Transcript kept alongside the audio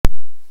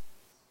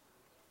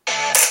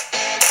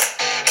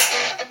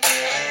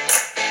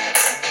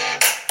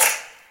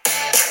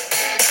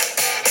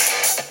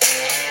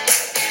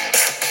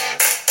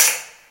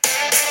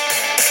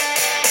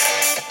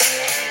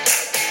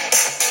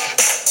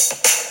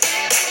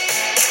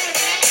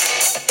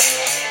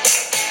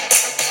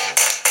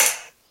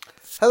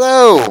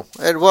Hello,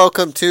 and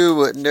welcome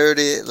to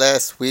Nerdy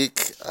Last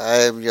Week.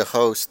 I am your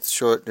host,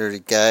 Short Nerdy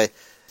Guy.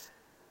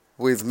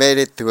 We've made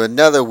it through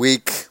another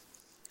week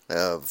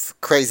of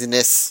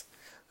craziness,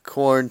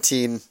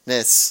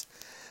 quarantineness,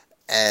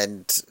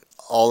 and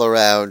all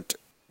around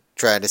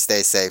trying to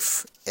stay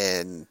safe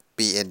and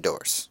be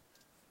indoors.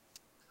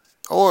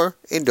 Or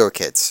Indoor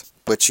Kids,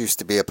 which used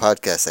to be a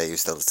podcast I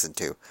used to listen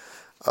to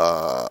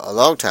a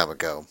long time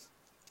ago,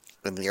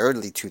 in the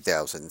early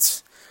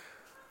 2000s.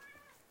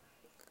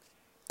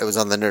 It was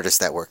on the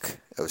Nerdist Network.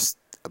 It was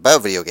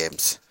about video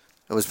games.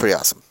 It was pretty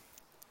awesome.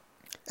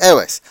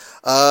 Anyways,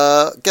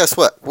 guess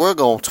what? We're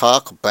going to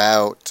talk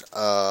about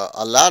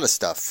a lot of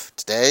stuff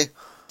today.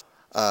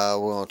 We're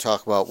going to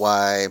talk about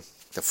why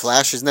The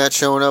Flash is not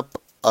showing up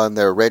on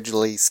their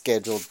regularly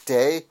scheduled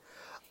day.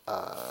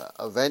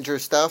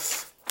 Avengers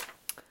stuff.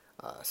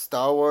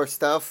 Star Wars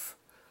stuff.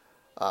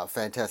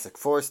 Fantastic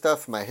Four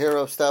stuff. My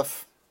Hero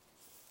stuff.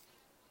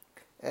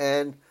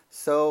 And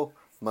so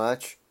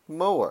much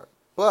more.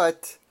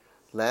 But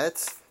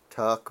let's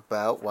talk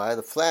about why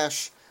The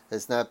Flash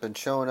has not been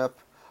showing up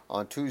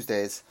on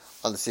Tuesdays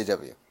on the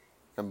CW.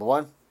 Number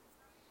one,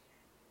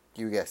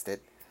 you guessed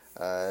it,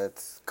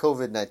 it's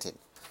COVID-19.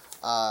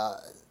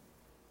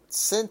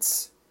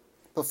 Since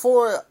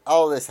before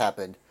all this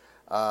happened,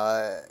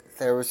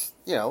 there was,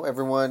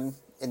 everyone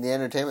in the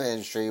entertainment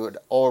industry would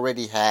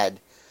already had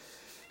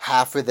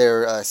half of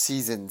their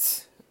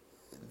seasons,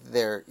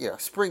 their,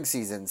 spring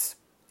seasons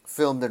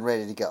filmed and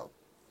ready to go.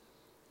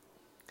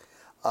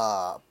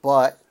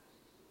 But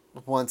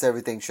once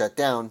everything shut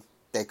down,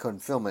 they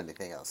couldn't film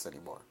anything else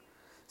anymore.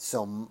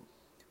 So,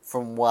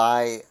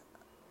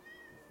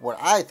 what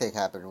I think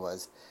happened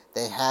was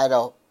they had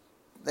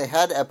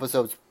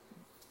episodes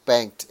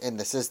banked in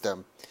the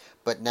system,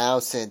 but now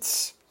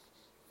since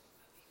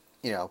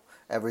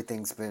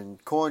everything's been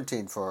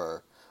quarantined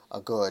for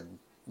a good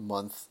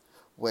month,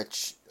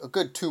 a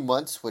good 2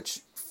 months,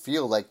 which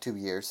feel like 2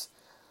 years.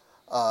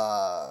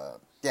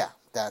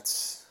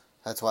 That's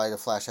why The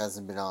Flash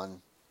hasn't been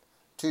on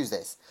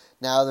Tuesdays.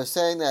 Now they're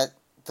saying that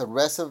the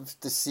rest of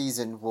the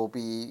season will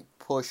be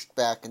pushed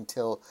back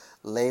until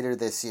later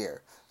this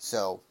year.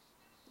 So,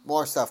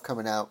 more stuff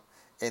coming out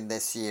in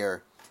this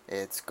year.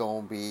 It's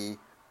going to be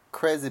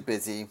crazy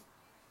busy.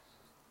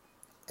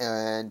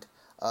 And,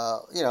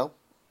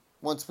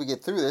 once we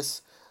get through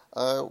this,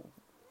 I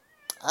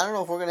don't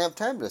know if we're going to have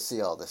time to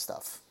see all this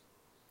stuff.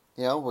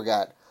 We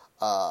got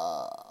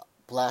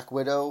Black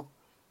Widow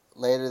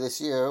later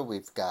this year.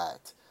 We've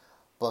got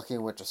Bucky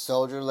and Winter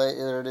Soldier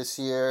later this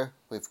year.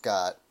 We've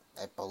got,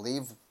 I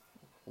believe,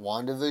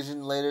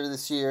 WandaVision later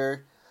this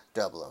year.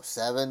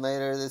 007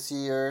 later this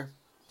year.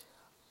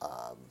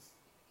 A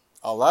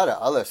lot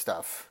of other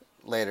stuff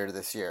later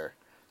this year.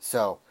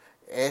 So,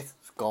 it's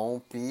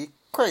going to be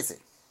crazy.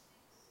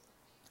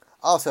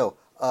 Also,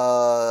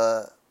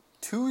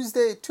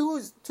 Tuesday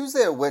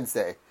or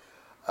Wednesday,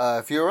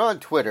 if you're on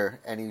Twitter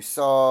and you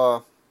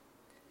saw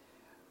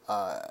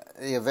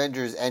the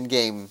Avengers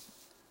Endgame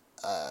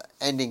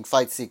ending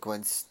fight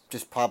sequence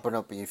just popping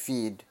up in your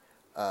feed,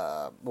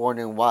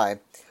 wondering why.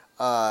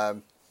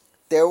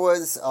 There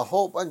was a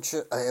whole bunch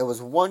of, it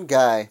was one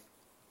guy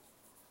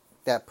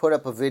that put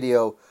up a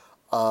video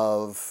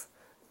of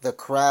the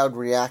crowd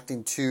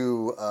reacting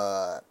to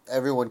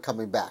everyone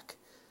coming back.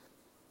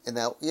 And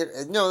that,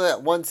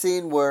 that one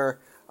scene where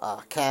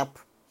Cap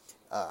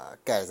got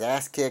his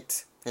ass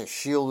kicked, his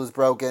shield was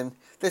broken.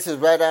 This is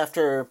right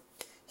after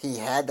he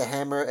had the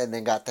hammer and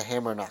then got the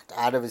hammer knocked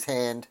out of his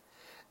hand.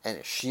 And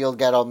his shield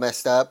got all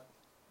messed up.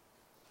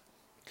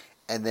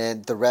 And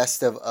then the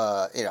rest of,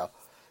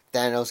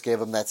 Thanos gave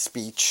him that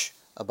speech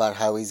about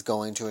how he's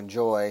going to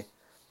enjoy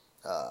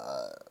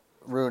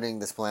ruining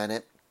this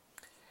planet.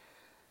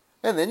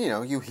 And then,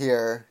 you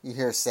hear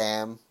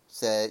Sam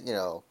say,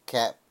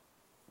 Cap,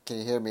 can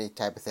you hear me,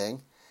 type of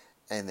thing.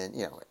 And then,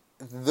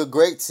 the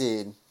great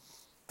scene,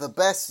 the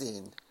best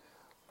scene,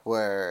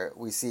 where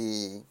we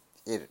see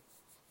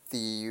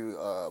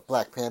the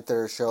Black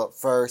Panther show up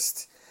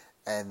first,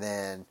 and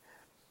then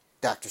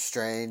Doctor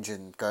Strange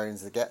and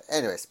Guardians of the Galaxy.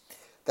 Anyways,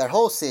 that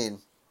whole scene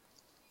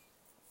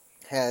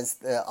has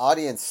the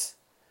audience.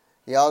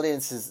 The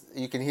audience is,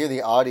 you can hear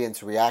the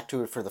audience react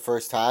to it for the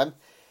first time,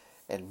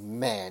 and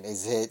man,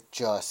 is it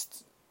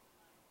just,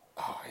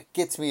 it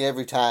gets me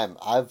every time.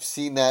 I've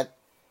seen that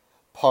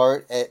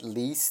part at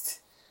least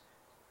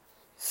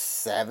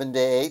 7 to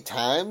 8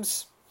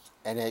 times,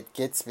 and it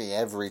gets me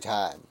every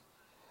time.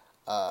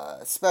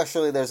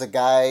 Especially there's a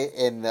guy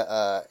in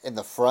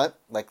the front,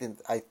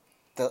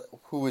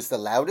 who is the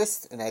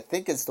loudest, and I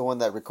think it's the one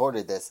that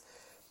recorded this.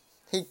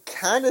 He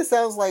kind of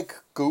sounds like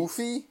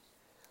Goofy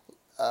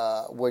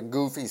when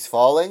Goofy's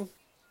falling.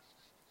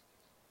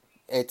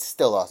 It's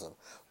still awesome.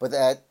 But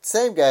that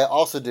same guy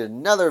also did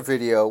another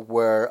video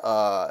where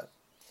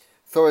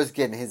Thor's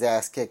getting his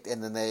ass kicked,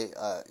 and then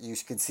you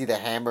can see the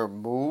hammer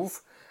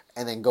move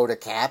and then go to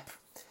Cap.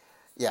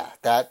 Yeah,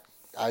 that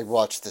I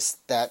watched the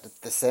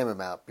same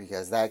amount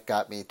because that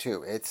got me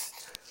too. It's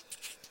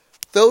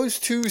those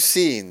two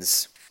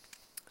scenes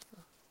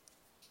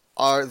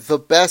are the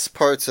best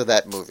parts of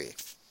that movie.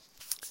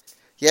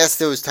 yes,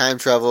 there was time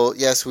travel.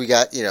 Yes, we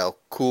got,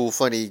 cool,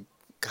 funny,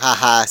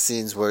 haha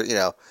scenes where,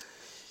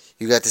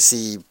 you got to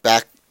see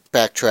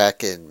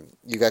backtrack, and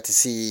you got to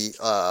see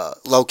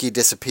Loki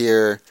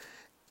disappear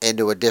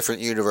into a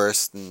different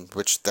universe,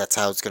 which that's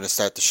how it's going to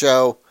start the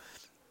show,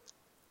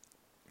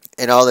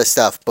 and all this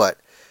stuff. But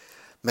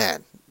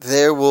man,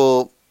 there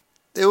will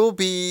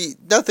be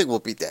nothing will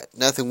beat that.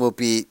 Nothing will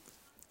beat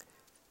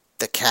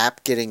the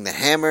Cap getting the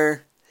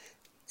hammer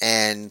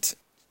and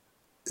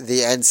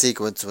the end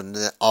sequence when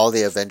all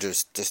the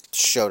Avengers just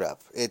showed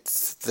up.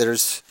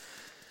 There's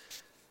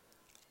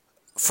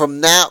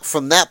from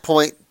that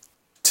point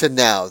to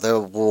now, there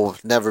will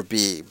never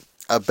be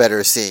a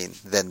better scene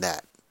than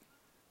that.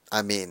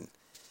 I mean,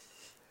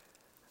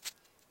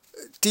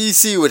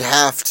 DC would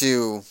have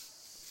to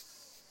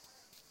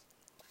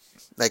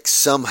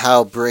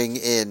somehow bring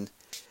in,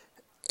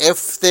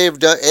 if they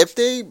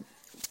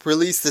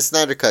release the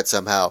Snyder Cut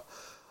somehow,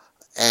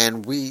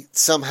 and we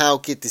somehow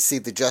get to see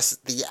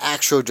the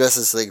actual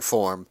Justice League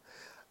form,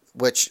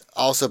 which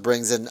also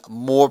brings in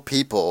more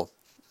people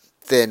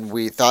than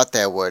we thought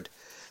that would,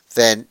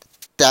 then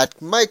that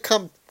might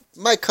come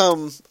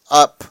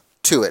up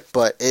to it,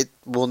 but it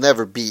will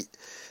never beat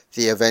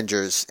the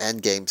Avengers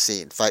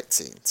Endgame fight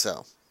scene.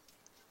 So,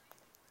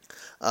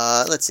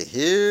 let's see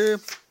here.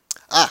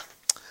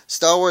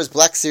 Star Wars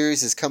Black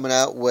Series is coming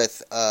out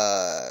with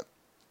the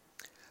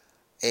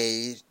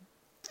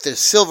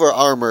silver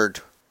armored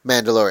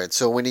Mandalorian.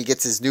 So when he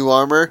gets his new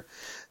armor,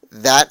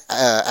 that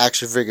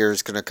action figure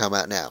is going to come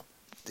out now.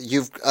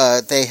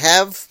 They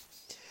have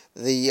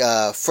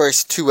the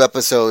first 2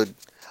 episode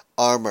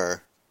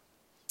armor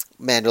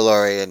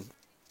Mandalorian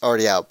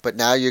already out, but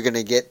now you're going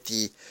to get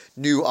the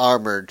new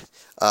armored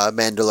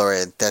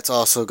Mandalorian. That's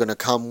also going to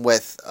come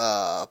with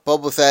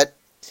Boba Fett,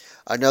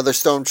 another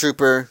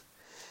Stormtrooper,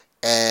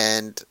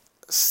 and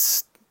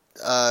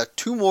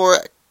 2 more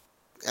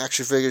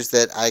action figures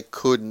that I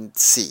couldn't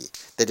see.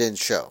 They didn't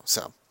show.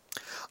 So,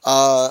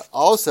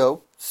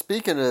 also,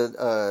 speaking of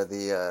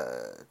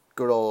the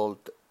good old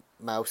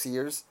mouse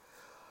ears,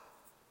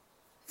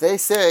 they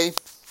say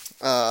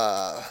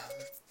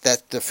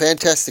that the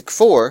Fantastic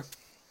Four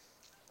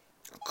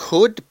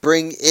could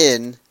bring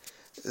in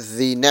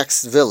the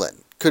next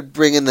villain, could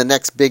bring in the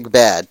next big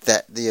bad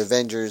that the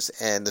Avengers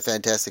and the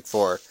Fantastic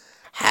Four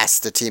has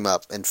to team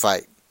up and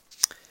fight.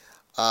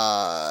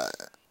 Now,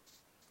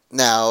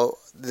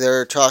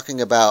 they're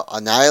talking about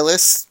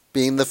Annihilus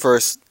being their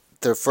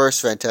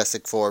first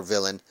Fantastic Four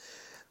villain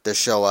to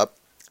show up.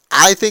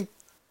 I think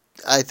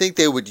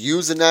they would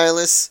use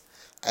Annihilus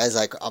as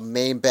a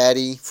main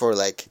baddie for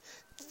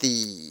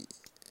the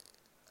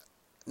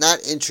not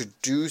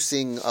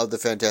introducing of the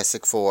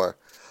Fantastic Four,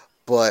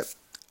 but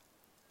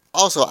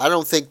also I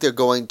don't think they're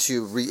going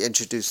to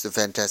reintroduce the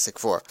Fantastic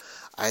Four.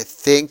 I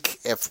think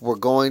if we're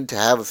going to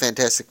have a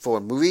Fantastic Four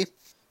movie,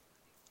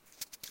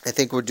 I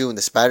think we're doing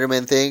the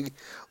Spider-Man thing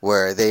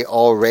where they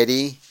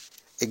already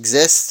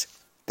exist.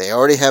 They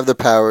already have the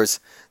powers.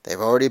 They've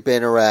already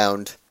been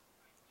around.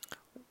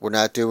 We're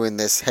not doing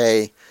this,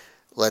 hey,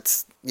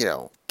 let's,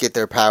 get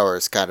their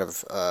powers kind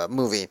of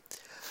movie.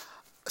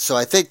 So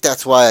I think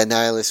that's why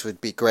Annihilus would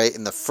be great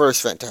in the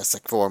first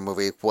Fantastic Four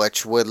movie,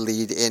 which would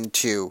lead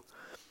into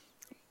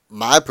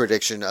my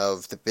prediction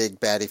of the big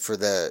baddie for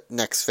the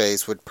next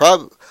phase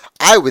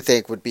I would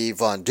think would be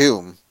Von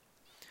Doom.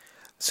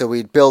 So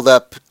we'd build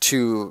up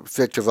to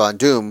Victor Von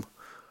Doom,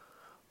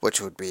 which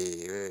would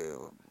be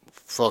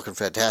fucking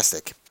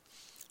fantastic.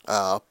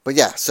 But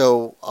yeah,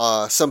 so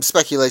some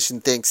speculation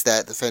thinks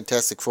that the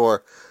Fantastic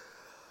Four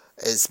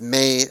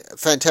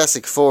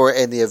Fantastic Four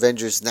and the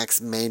Avengers'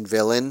 next main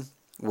villain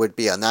would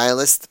be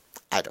Annihilus.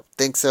 I don't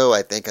think so.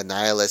 I think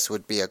Annihilus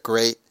would be a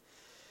great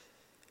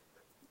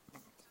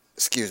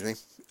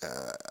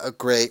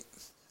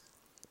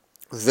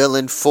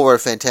villain for a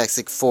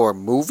Fantastic Four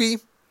movie,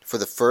 for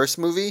the first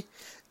movie.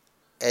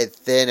 And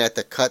then at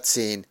the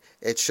cutscene,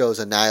 it shows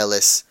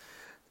Annihilus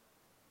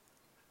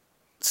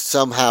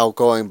somehow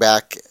going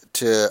back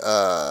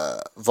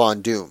to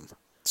Von Doom.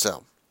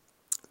 So,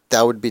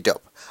 that would be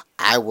dope.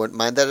 I wouldn't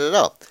mind that at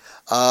all.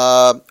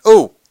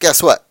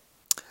 Guess what?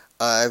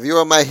 If you're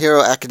a My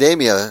Hero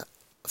Academia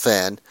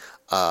fan,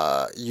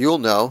 you'll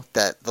know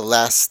that the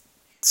last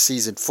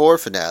Season 4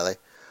 finale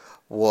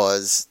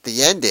was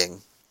the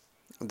ending,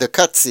 the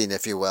cutscene,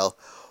 if you will,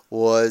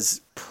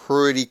 was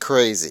pretty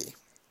crazy.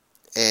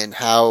 And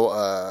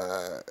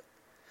how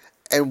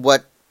and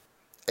what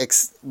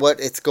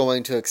it's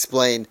going to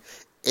explain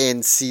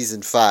in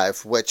Season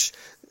 5, which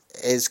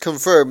is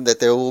confirmed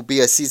that there will be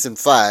a Season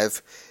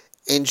 5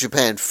 in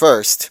Japan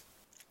first.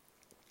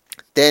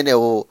 Then it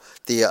will,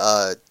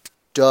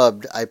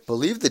 dubbed, I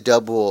believe the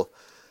dub will,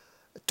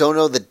 don't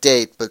know the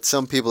date, but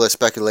some people are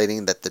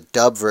speculating that the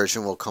dub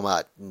version will come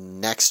out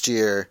next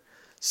year,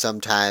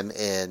 sometime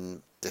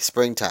in the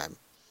springtime.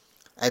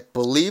 I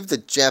believe the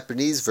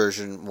Japanese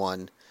version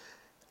one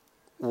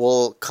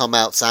will come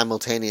out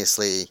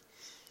simultaneously,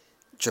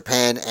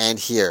 Japan and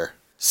here.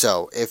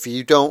 So if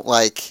you don't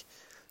like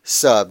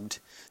subbed,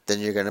 then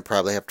you're going to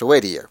probably have to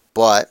wait a year.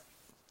 But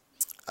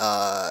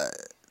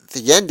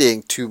the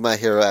ending to My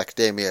Hero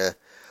Academia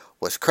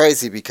was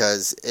crazy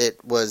because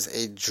it was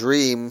a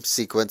dream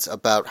sequence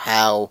about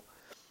how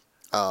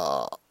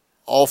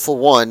All for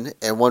One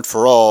and One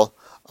for All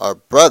are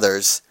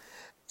brothers,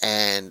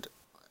 and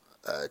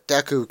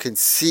Deku can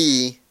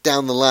see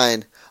down the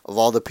line of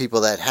all the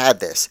people that had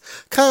this.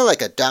 Kind of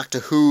like a Doctor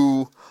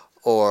Who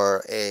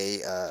or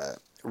a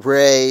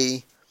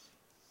Ray,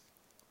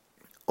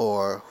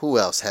 or who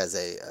else has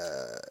a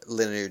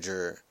lineage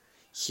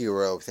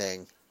hero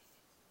thing.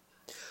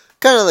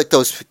 Kind of like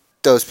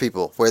those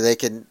people where they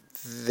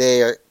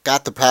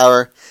got the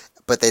power,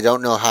 but they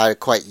don't know how to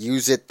quite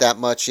use it that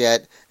much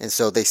yet, and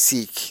so they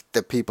seek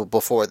the people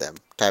before them,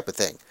 type of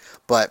thing.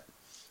 But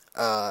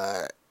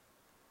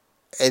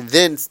and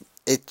then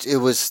it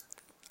was,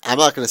 I'm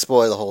not going to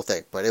spoil the whole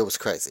thing, but it was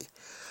crazy.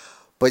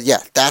 But yeah,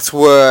 that's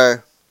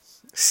where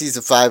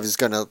season 5 is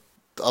going to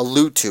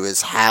allude to,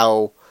 is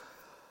how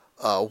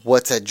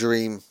what's a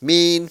dream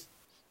mean?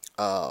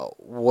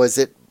 Was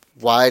it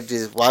why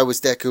was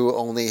Deku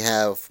only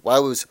have, why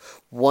was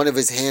one of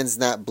his hands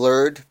not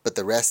blurred, but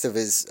the rest of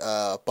his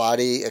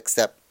body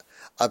except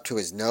up to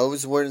his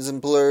nose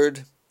wasn't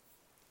blurred?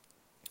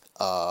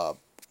 You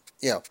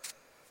know,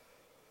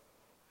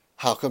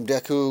 how come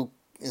Deku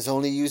is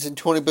only using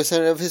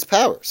 20% of his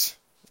powers?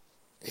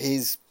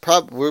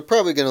 We're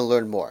probably going to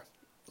learn more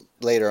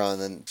later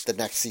on in the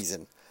next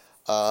season.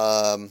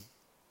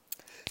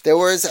 There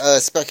was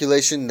a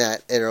speculation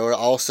that it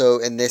also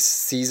in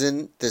this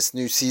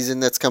new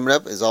season that's coming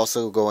up, is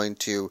also going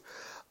to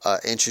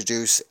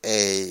introduce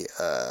a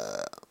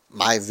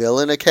My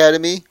Villain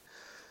Academy,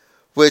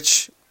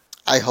 which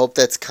I hope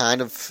that's kind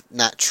of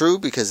not true,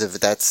 because if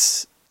it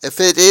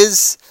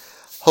is,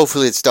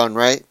 hopefully it's done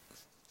right.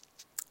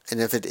 And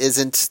if it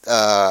isn't,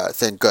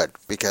 then good,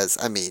 because,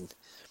 I mean,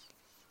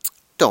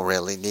 don't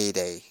really need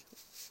to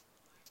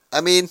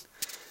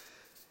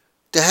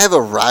have a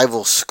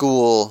rival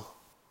school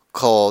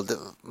called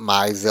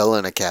My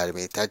Villain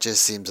Academy, that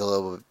just seems a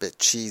little bit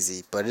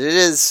cheesy, but it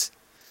is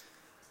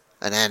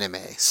an anime,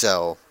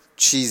 so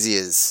cheesy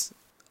is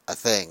a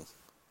thing.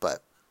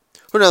 But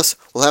who knows?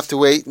 We'll have to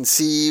wait and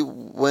see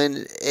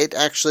when it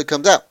actually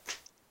comes out.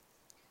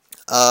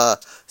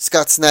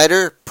 Scott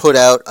Snyder put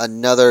out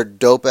another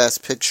dope-ass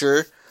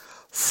picture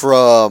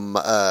from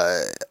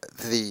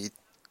the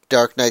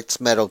Dark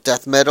Knight's Metal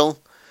Death Metal.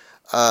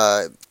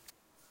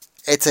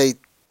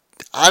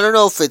 I don't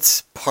know if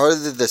it's part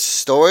of the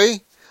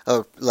story,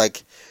 or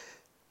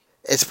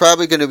it's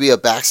probably going to be a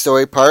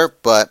backstory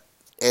part, but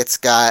it's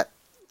got,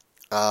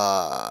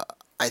 I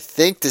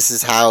think this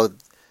is how,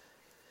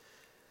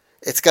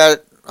 it's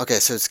got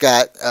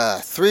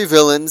 3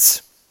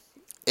 villains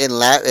in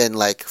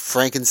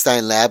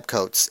Frankenstein lab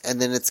coats,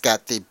 and then it's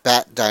got the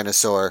bat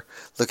dinosaur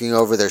looking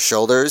over their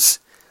shoulders,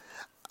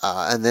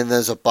 and then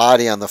there's a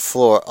body on the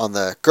floor, on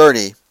the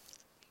gurney,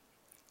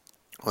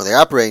 or the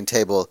operating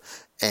table,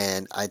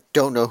 and I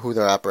don't know who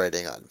they're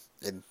operating on.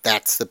 And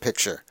that's the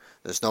picture.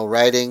 There's no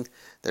writing.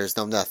 There's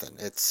no nothing.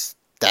 That's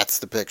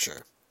the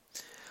picture.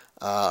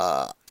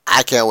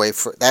 I can't wait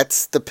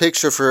that's the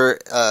picture for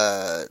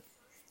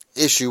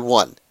issue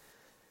 1.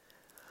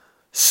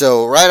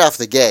 So right off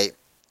the gate,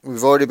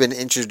 we've already been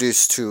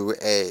introduced to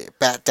a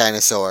bat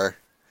dinosaur.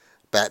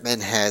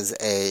 Batman has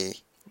a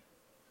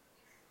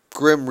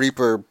Grim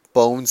Reaper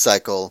bone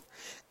cycle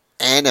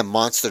and a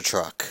monster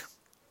truck.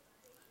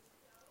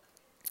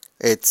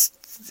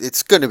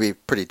 It's going to be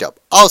pretty dope.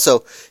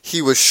 Also,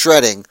 he was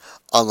shredding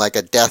on like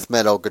a death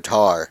metal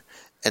guitar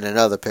in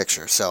another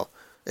picture. So,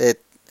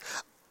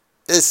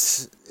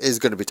 this is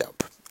going to be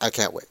dope. I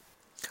can't wait.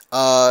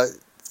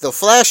 The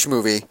Flash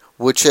movie,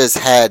 which has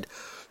had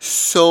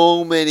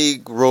so many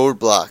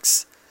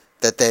roadblocks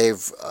that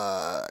they've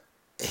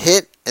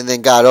hit and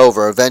then got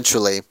over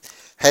eventually,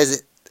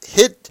 has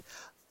hit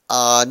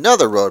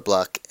another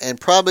roadblock,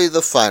 and probably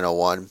the final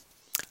one.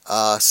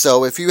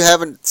 So if you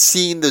haven't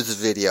seen this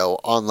video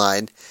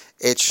online,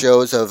 it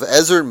shows of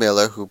Ezra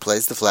Miller, who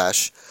plays the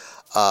Flash,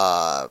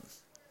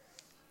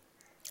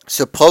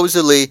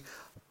 supposedly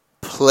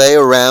play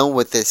around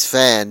with this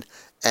fan,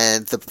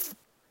 and the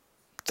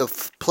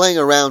playing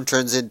around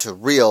turns into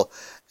real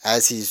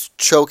as he's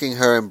choking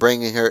her and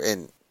bringing her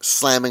and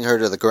slamming her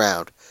to the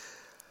ground.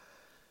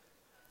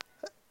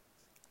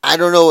 I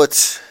don't know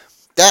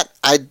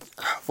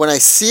when I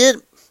see it,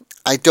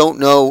 I don't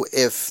know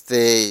if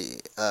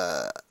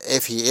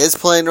if he is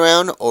playing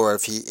around or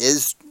if he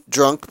is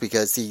drunk,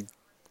 because it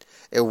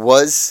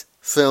was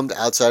filmed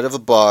outside of a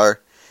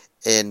bar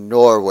in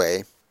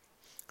Norway,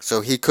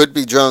 so he could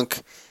be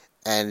drunk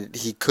and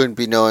he couldn't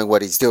be knowing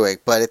what he's doing.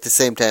 But at the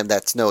same time,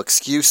 that's no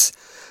excuse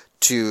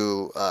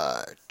to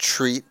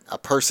treat a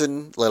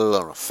person, let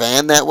alone a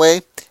fan, that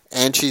way.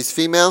 And she's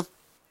female.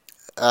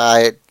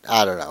 I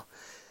don't know.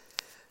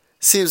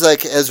 Seems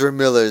like Ezra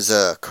Miller's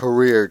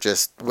career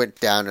just went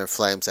down in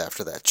flames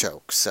after that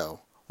choke. So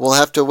we'll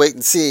have to wait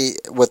and see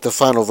what the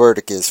final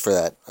verdict is for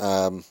that.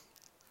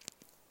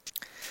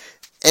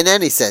 In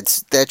any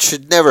sense, that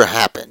should never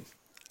happen.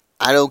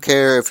 I don't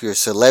care if you're a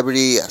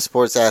celebrity, a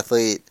sports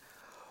athlete,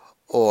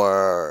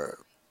 or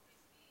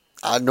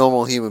a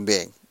normal human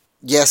being.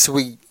 Yes,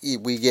 we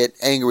get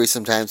angry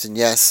sometimes, and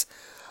yes,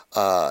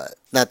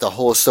 not the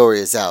whole story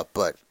is out,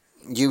 but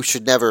you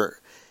should never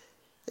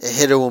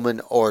hit a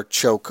woman or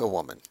choke a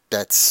woman.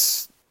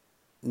 That's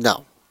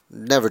no,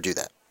 never do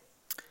that.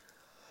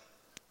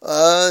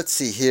 Let's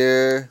see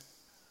here.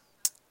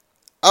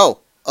 Oh,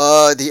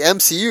 the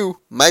MCU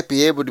might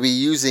be able to be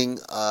using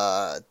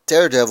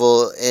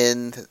Daredevil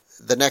in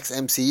the next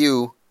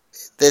MCU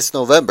this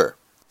November.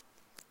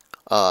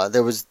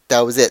 That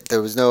was it.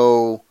 There was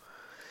no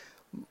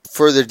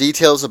further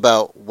details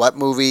about what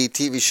movie,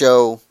 TV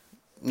show,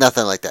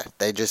 nothing like that.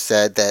 They just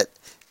said that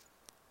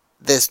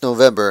this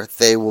November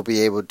they might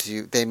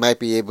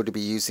be able to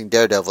be using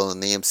Daredevil in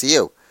the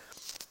MCU,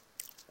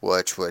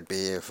 which would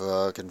be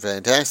fucking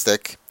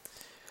fantastic.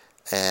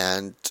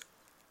 And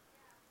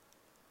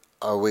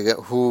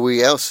who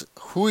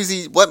is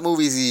he, what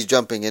movies is he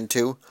jumping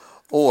into,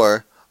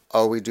 or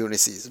are we doing a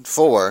season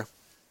 4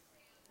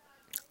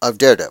 of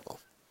Daredevil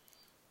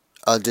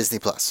on Disney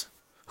Plus?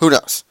 Who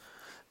knows?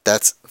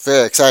 That's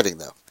very exciting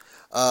though.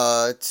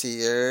 Let's see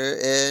here,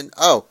 and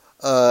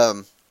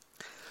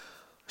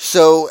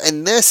so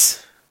in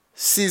this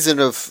season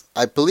of,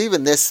 I believe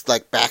in this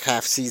like back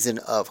half season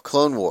of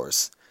Clone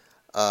Wars,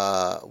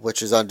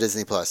 which is on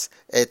Disney Plus,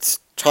 it's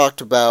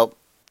talked about.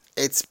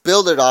 It's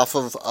builded off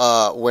of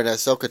when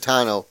Ahsoka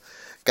Tano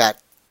got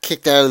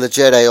kicked out of the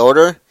Jedi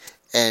Order,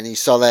 and you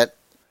saw that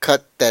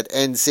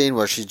end scene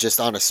where she's just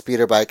on a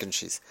speeder bike and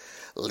she's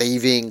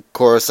leaving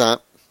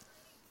Coruscant.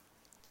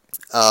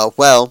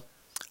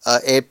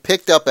 It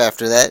picked up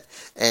after that,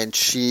 and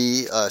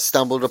she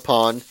stumbled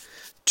upon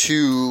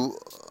two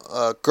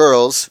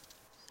girls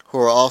who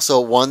are also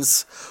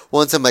one's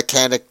a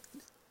mechanic.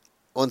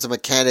 One's a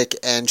mechanic,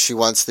 and she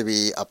wants to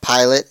be a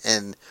pilot,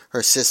 and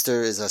her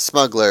sister is a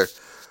smuggler.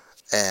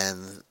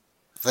 And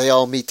they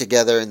all meet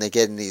together and they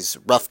get in these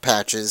rough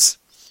patches.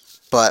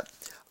 But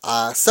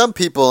some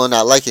people are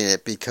not liking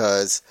it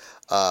because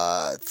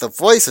the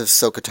voice of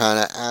Ahsoka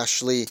Tano,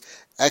 Ashley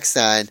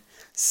Eckstein,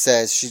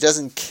 says she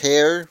doesn't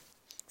care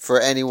for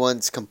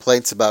anyone's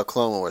complaints about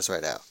Clone Wars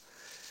right now.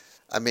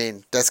 I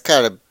mean, that's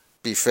kind of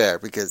be fair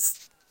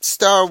because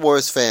Star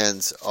Wars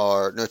fans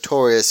are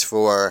notorious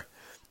for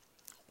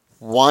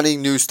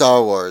wanting new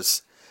Star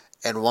Wars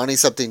and wanting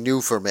something new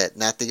from it,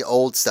 not the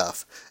old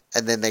stuff.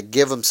 And then they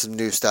give them some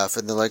new stuff,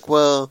 and they're like,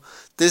 well,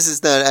 this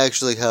is not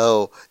actually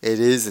how it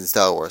is in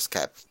Star Wars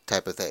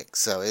type of thing.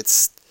 So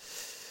it's,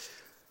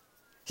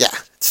 yeah,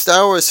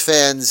 Star Wars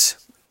fans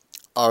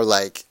are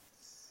like,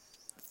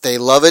 they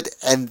love it,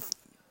 and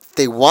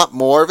they want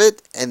more of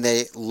it, and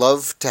they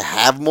love to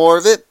have more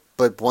of it,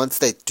 but once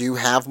they do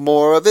have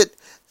more of it,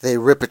 they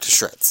rip it to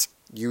shreds.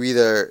 They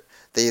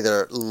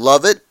either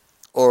love it,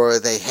 or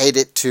they hate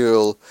it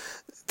till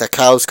the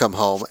cows come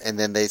home, and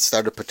then they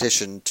start a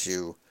petition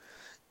to,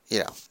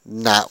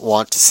 not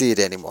want to see it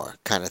anymore,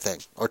 kind of thing,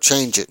 or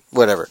change it,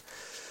 whatever.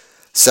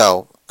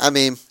 So, I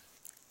mean,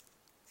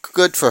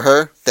 good for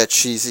her that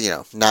she's,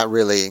 not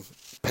really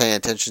paying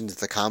attention to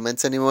the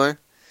comments anymore.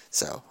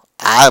 So,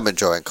 I'm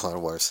enjoying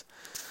Clone Wars.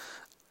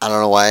 I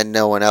don't know why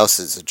no one else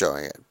is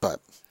enjoying it,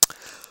 but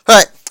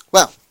alright,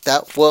 well,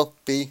 that will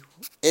be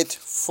it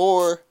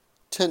for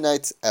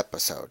tonight's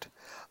episode.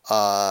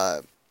 I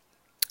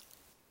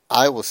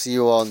will see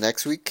you all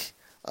next week.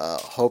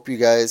 Hope you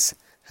guys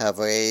have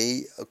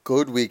a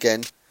good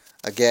weekend.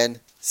 Again,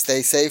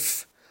 stay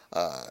safe,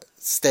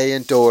 stay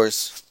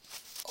indoors,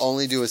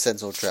 only do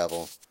essential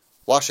travel,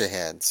 wash your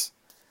hands,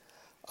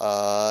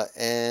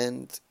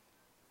 and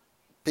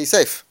be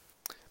safe.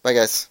 Bye,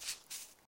 guys.